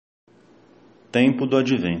Tempo do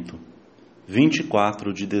Advento,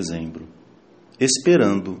 24 de dezembro.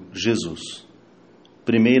 Esperando Jesus.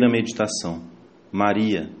 Primeira meditação.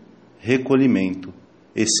 Maria, recolhimento,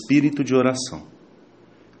 espírito de oração.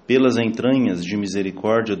 Pelas entranhas de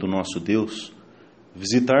misericórdia do nosso Deus,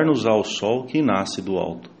 visitar-nos-á o sol que nasce do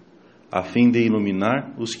alto, a fim de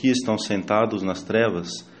iluminar os que estão sentados nas trevas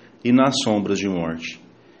e nas sombras de morte,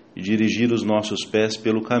 e dirigir os nossos pés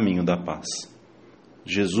pelo caminho da paz.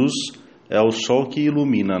 Jesus é o sol que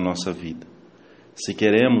ilumina a nossa vida. Se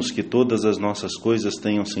queremos que todas as nossas coisas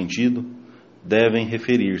tenham sentido, devem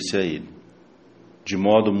referir-se a Ele. De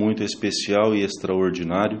modo muito especial e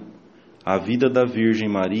extraordinário, a vida da Virgem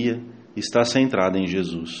Maria está centrada em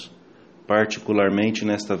Jesus, particularmente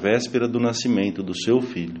nesta véspera do nascimento do seu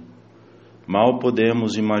Filho. Mal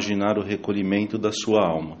podemos imaginar o recolhimento da sua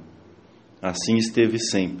alma. Assim esteve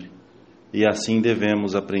sempre, e assim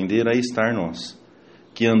devemos aprender a estar nós,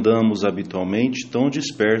 que andamos habitualmente tão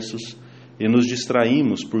dispersos e nos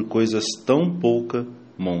distraímos por coisas tão pouca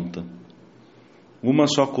monta. Uma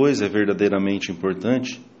só coisa é verdadeiramente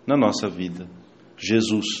importante na nossa vida: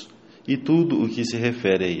 Jesus e tudo o que se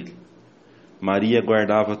refere a Ele. Maria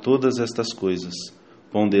guardava todas estas coisas,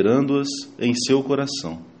 ponderando-as em seu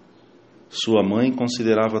coração. Sua mãe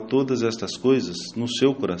considerava todas estas coisas no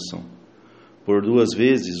seu coração. Por 2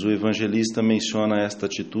 vezes o evangelista menciona esta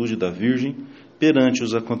atitude da Virgem perante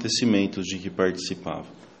os acontecimentos de que participava.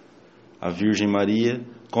 A Virgem Maria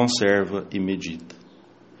conserva e medita.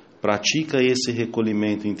 Pratica esse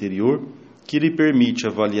recolhimento interior que lhe permite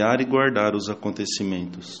avaliar e guardar os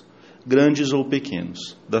acontecimentos, grandes ou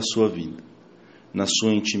pequenos, da sua vida. Na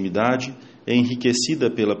sua intimidade, é enriquecida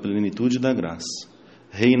pela plenitude da graça.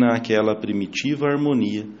 Reina aquela primitiva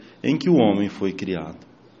harmonia em que o homem foi criado.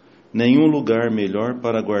 Nenhum lugar melhor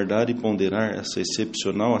para guardar e ponderar essa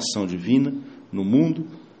excepcional ação divina no mundo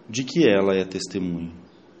de que ela é testemunha.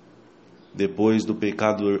 Depois do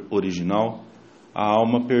pecado original, a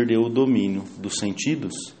alma perdeu o domínio dos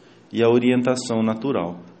sentidos e a orientação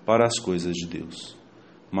natural para as coisas de Deus.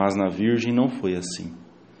 Mas na Virgem não foi assim.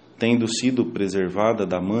 Tendo sido preservada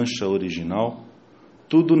da mancha original,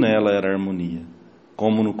 tudo nela era harmonia,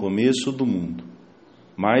 como no começo do mundo.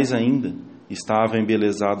 Mais ainda, estava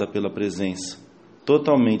embelezada pela presença,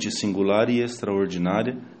 totalmente singular e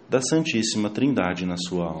extraordinária, da Santíssima Trindade na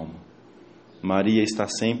sua alma. Maria está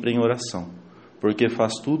sempre em oração, porque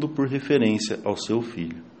faz tudo por referência ao seu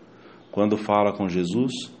Filho. Quando fala com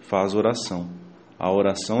Jesus, faz oração. A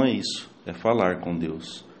oração é isso, é falar com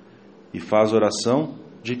Deus. E faz oração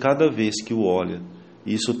de cada vez que o olha.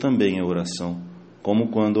 Isso também é oração, como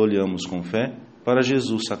quando olhamos com fé para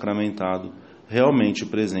Jesus sacramentado, realmente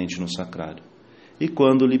presente no sacrário. E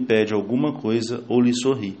quando lhe pede alguma coisa ou lhe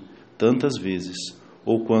sorri, tantas vezes,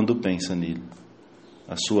 ou quando pensa nele.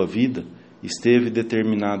 A sua vida esteve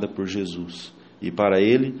determinada por Jesus, e para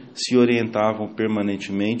ele se orientavam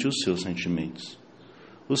permanentemente os seus sentimentos.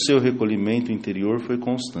 O seu recolhimento interior foi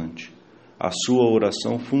constante. A sua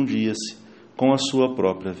oração fundia-se com a sua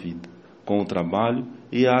própria vida, com o trabalho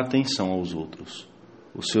e a atenção aos outros.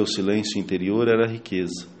 O seu silêncio interior era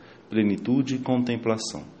riqueza, plenitude e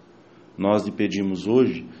contemplação. Nós lhe pedimos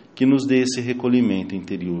hoje que nos dê esse recolhimento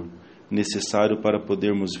interior, necessário para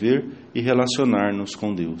podermos ver e relacionar-nos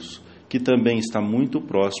com Deus, que também está muito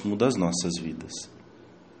próximo das nossas vidas.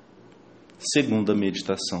 Segunda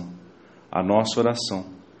meditação. A nossa oração.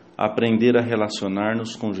 Aprender a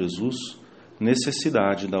relacionar-nos com Jesus,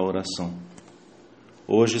 necessidade da oração.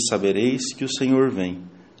 Hoje sabereis que o Senhor vem,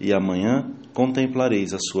 e amanhã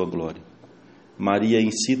contemplareis a sua glória. Maria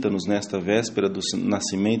incita-nos nesta véspera do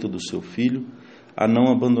nascimento do seu Filho a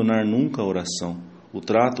não abandonar nunca a oração, o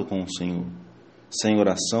trato com o Senhor. Sem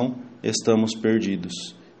oração, estamos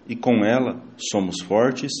perdidos, e com ela somos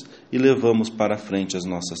fortes e levamos para frente as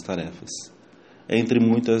nossas tarefas. Entre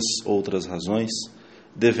muitas outras razões,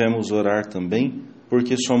 devemos orar também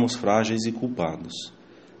porque somos frágeis e culpados.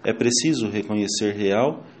 É preciso reconhecer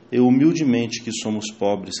real e humildemente que somos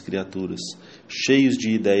pobres criaturas, cheios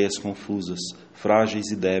de ideias confusas, frágeis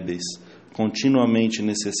e débeis, continuamente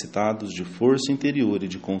necessitados de força interior e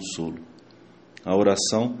de consolo. A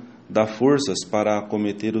oração dá forças para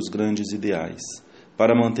acometer os grandes ideais,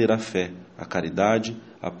 para manter a fé, a caridade,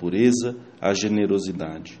 a pureza, a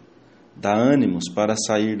generosidade. Dá ânimos para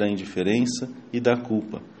sair da indiferença e da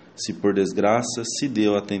culpa, se por desgraça se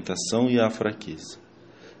deu à tentação e à fraqueza.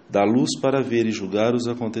 Dá luz para ver e julgar os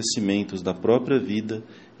acontecimentos da própria vida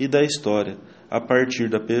e da história a partir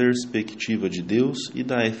da perspectiva de Deus e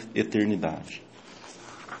da eternidade.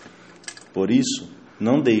 Por isso,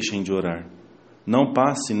 não deixem de orar. Não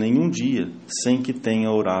passe nenhum dia sem que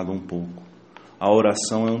tenha orado um pouco. A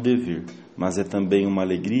oração é um dever, mas é também uma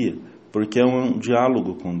alegria, porque é um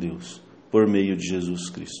diálogo com Deus, por meio de Jesus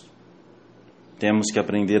Cristo. Temos que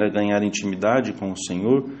aprender a ganhar intimidade com o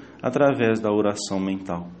Senhor através da oração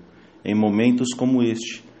mental. Em momentos como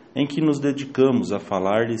este, em que nos dedicamos a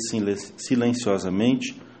falar-lhe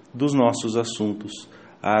silenciosamente dos nossos assuntos,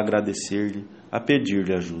 a agradecer-lhe, a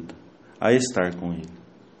pedir-lhe ajuda, a estar com ele.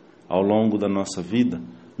 Ao longo da nossa vida,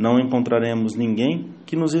 não encontraremos ninguém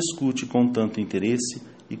que nos escute com tanto interesse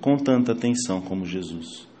e com tanta atenção como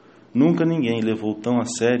Jesus. Nunca ninguém levou tão a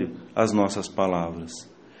sério as nossas palavras.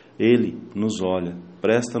 Ele nos olha,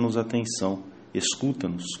 presta-nos atenção,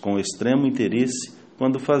 escuta-nos com extremo interesse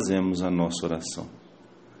quando fazemos a nossa oração.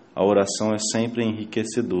 A oração é sempre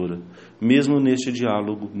enriquecedora, mesmo neste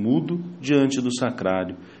diálogo mudo diante do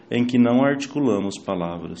sacrário, em que não articulamos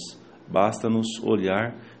palavras, basta-nos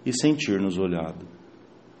olhar e sentir-nos olhado.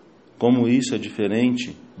 Como isso é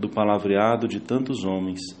diferente do palavreado de tantos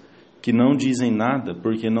homens, que não dizem nada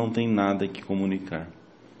porque não têm nada que comunicar.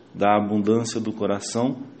 Da abundância do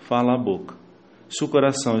coração fala a boca. Se o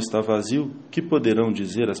coração está vazio, que poderão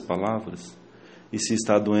dizer as palavras? E se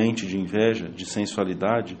está doente de inveja, de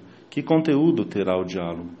sensualidade, que conteúdo terá o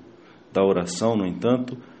diálogo? Da oração, no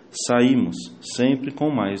entanto, saímos sempre com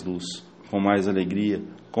mais luz, com mais alegria,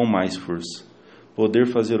 com mais força. Poder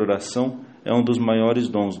fazer oração é um dos maiores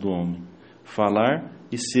dons do homem. Falar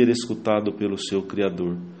e ser escutado pelo seu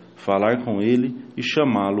Criador. Falar com ele e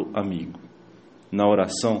chamá-lo amigo. Na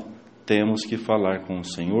oração, temos que falar com o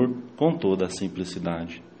Senhor com toda a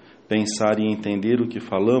simplicidade. Pensar e entender o que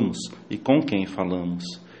falamos e com quem falamos.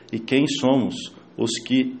 E quem somos os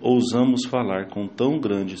que ousamos falar com tão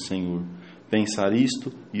grande Senhor. Pensar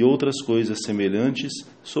isto e outras coisas semelhantes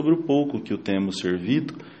sobre o pouco que o temos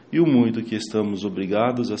servido e o muito que estamos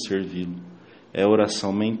obrigados a servi-lo. É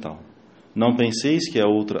oração mental. Não penseis que é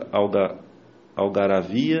outra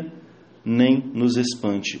algaravia, nem nos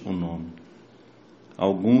espante o nome.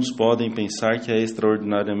 Alguns podem pensar que é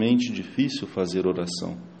extraordinariamente difícil fazer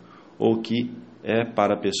oração, ou que é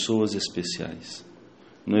para pessoas especiais.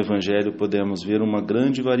 No Evangelho podemos ver uma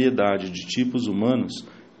grande variedade de tipos humanos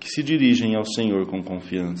que se dirigem ao Senhor com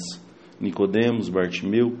confiança. Nicodemos,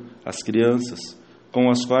 Bartimeu, as crianças, com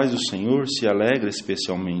as quais o Senhor se alegra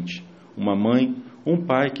especialmente. Uma mãe, um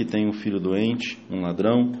pai que tem um filho doente, um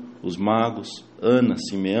ladrão, os magos, Ana,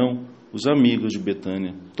 Simeão, os amigos de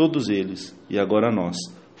Betânia, todos eles, e agora nós,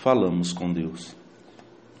 falamos com Deus.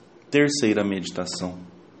 Terceira meditação.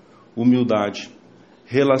 Humildade,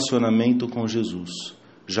 relacionamento com Jesus,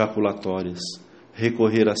 jaculatórias,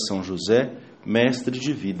 recorrer a São José, mestre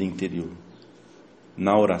de vida interior.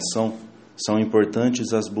 Na oração, são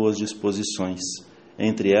importantes as boas disposições,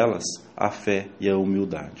 entre elas a fé e a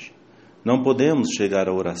humildade. Não podemos chegar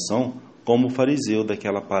à oração como o fariseu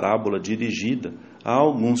daquela parábola dirigida a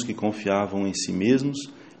alguns que confiavam em si mesmos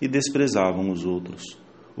e desprezavam os outros.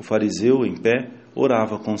 O fariseu, em pé,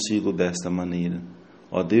 orava consigo desta maneira: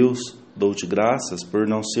 Ó Deus, dou-te graças por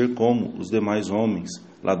não ser como os demais homens,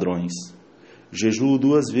 ladrões. Jejuo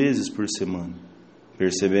 2 vezes por semana.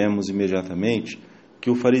 Percebemos imediatamente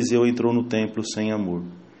que o fariseu entrou no templo sem amor.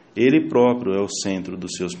 Ele próprio é o centro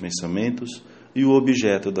dos seus pensamentos e o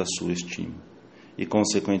objeto da sua estima. E,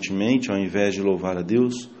 consequentemente, ao invés de louvar a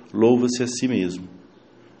Deus, louva-se a si mesmo.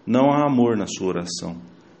 Não há amor na sua oração,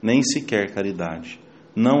 nem sequer caridade.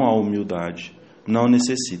 Não há humildade, não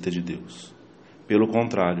necessita de Deus. Pelo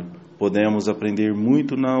contrário, podemos aprender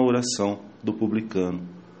muito na oração do publicano,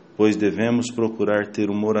 pois devemos procurar ter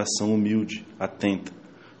uma oração humilde, atenta,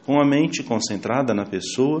 com a mente concentrada na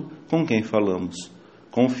pessoa com quem falamos,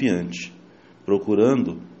 confiante,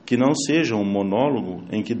 procurando que não seja um monólogo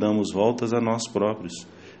em que damos voltas a nós próprios,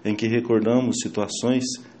 em que recordamos situações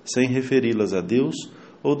sem referi-las a Deus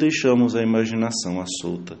ou deixamos a imaginação à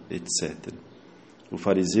solta, etc. O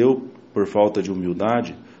fariseu, por falta de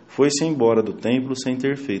humildade, foi-se embora do templo sem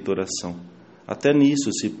ter feito oração. Até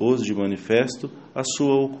nisso se pôs de manifesto a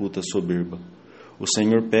sua oculta soberba. O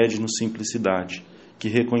Senhor pede-nos simplicidade, que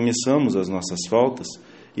reconheçamos as nossas faltas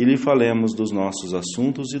e lhe falemos dos nossos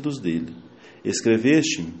assuntos e dos dele.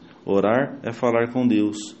 Escreveste-me: orar é falar com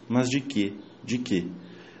Deus, mas de quê? De quê?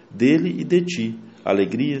 Dele e de ti,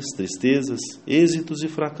 alegrias, tristezas, êxitos e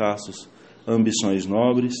fracassos, ambições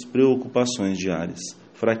nobres, preocupações diárias,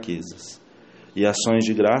 fraquezas, e ações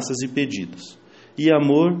de graças e pedidos, e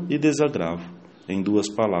amor e desagravo, em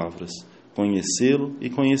 2 palavras, conhecê-lo e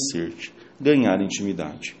conhecer-te, ganhar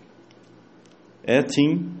intimidade. Et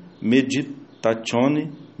in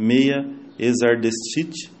meditatione mea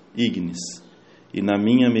exardescit ignis, e na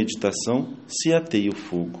minha meditação se ateia o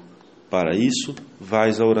fogo. Para isso,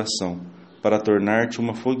 vais à oração, para tornar-te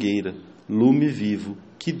uma fogueira, lume vivo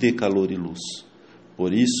que dê calor e luz.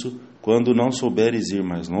 Por isso, quando não souberes ir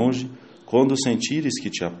mais longe, quando sentires que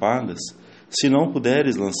te apagas, se não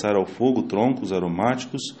puderes lançar ao fogo troncos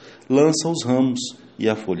aromáticos, lança os ramos e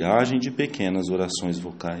a folhagem de pequenas orações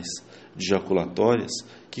vocais, de jaculatórias,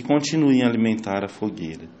 que continuem a alimentar a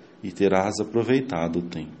fogueira, e terás aproveitado o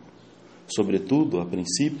tempo. Sobretudo, a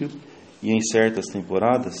princípio, e em certas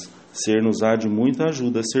temporadas, ser-nos-á de muita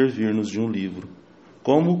ajuda servir-nos de um livro,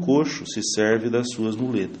 como o coxo se serve das suas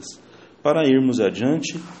muletas, para irmos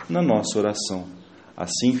adiante na nossa oração.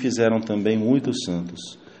 Assim fizeram também muitos santos.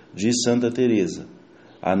 Diz Santa Teresa: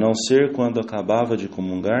 a não ser quando acabava de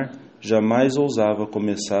comungar, jamais ousava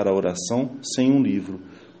começar a oração sem um livro,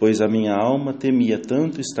 pois a minha alma temia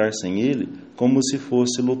tanto estar sem ele, como se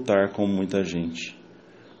fosse lutar com muita gente.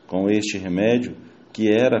 Com este remédio,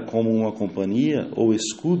 que era como uma companhia ou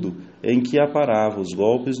escudo em que aparava os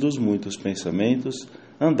golpes dos muitos pensamentos,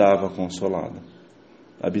 andava consolada.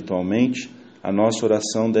 Habitualmente, a nossa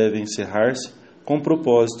oração deve encerrar-se com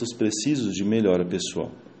propósitos precisos de melhora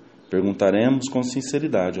pessoal. Perguntaremos com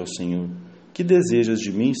sinceridade ao Senhor: que desejas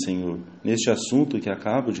de mim, Senhor, neste assunto que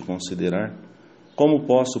acabo de considerar? Como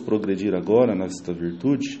posso progredir agora nesta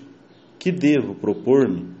virtude? Que devo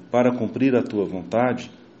propor-me para cumprir a tua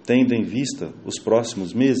vontade, tendo em vista os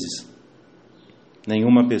próximos meses?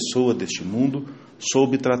 Nenhuma pessoa deste mundo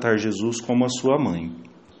soube tratar Jesus como a sua mãe.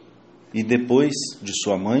 E depois de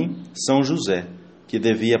sua mãe, São José, que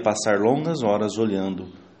devia passar longas horas olhando,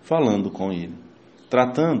 falando com ele,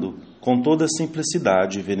 tratando com toda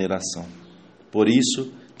simplicidade e veneração. Por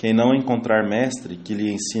isso, quem não encontrar mestre que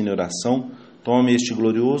lhe ensine oração, tome este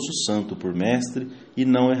glorioso santo por mestre e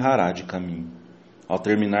não errará de caminho. Ao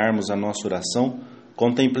terminarmos a nossa oração,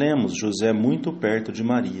 contemplemos José muito perto de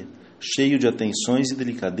Maria, cheio de atenções e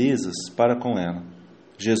delicadezas para com ela.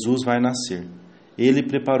 Jesus vai nascer. Ele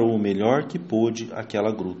preparou o melhor que pôde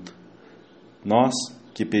aquela gruta. Nós,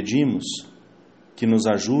 que pedimos que nos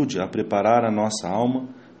ajude a preparar a nossa alma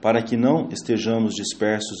para que não estejamos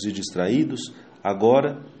dispersos e distraídos,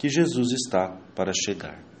 agora que Jesus está para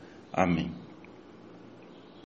chegar. Amém.